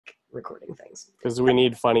recording things. Because we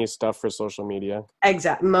need funny stuff for social media.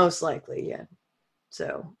 Exactly. Most likely, yeah.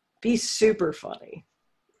 So be super funny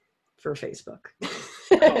for Facebook.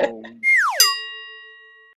 Oh.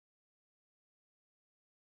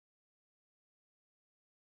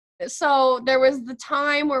 So there was the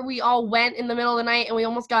time where we all went in the middle of the night and we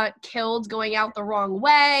almost got killed going out the wrong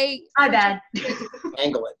way. My bad.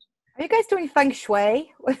 Angle it. Are you guys doing feng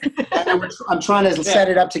shui? I'm trying to set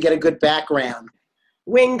it up to get a good background.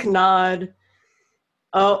 Wink, nod.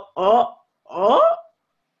 Oh.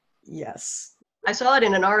 Yes. I saw it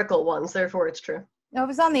in an article once, therefore it's true. No, if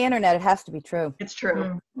it's on the internet, it has to be true. It's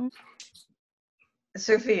true. Mm-hmm.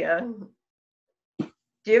 Sophia, do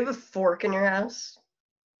you have a fork in your house?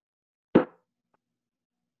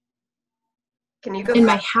 Can you go In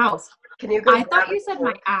my house. Can you go? I thought you said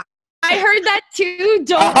my ass. I heard that too.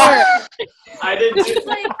 Don't worry. I did too.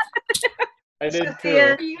 I did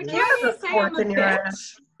Sophia, too. do you have a fork in your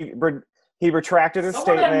ass? He retracted his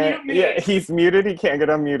statement. Yeah, he's muted. He can't get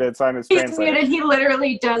unmuted, so I'm his He's translator. muted. He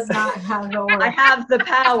literally does not have the word. I have the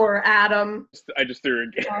power, Adam. I just threw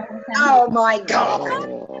it again. Oh my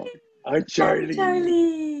God. I'm Charlie.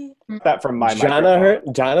 That from my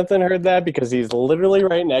microphone. Jonathan heard that because he's literally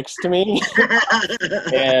right next to me.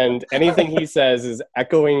 And anything he says is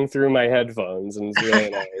echoing through my headphones, and it's really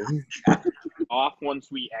annoying. Off once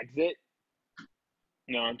we exit.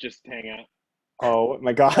 No, just hang out. Oh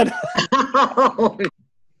my God.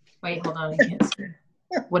 Wait, hold on. I can't see.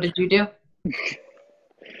 What did you do?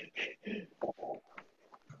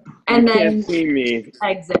 And You then can't see me.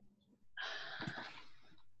 exit.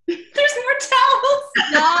 There's more towels.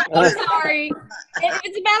 No, I'm sorry.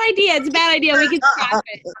 It's a bad idea. It's a bad idea. We can scrap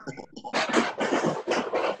it.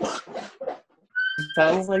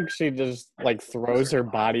 Sounds like she just like throws her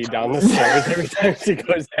body down the stairs every time she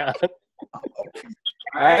goes down.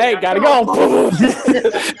 All right, gotta go.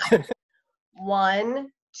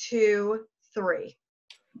 1, 2, 3.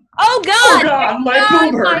 Oh God! My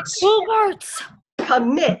boob hurts. Boob hurts.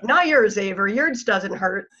 Commit. Not yours, Aver. Yours doesn't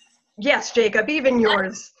hurt. Yes, Jacob, even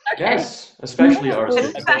yours. Yes, especially ours.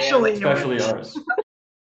 Especially yours. Especially ours.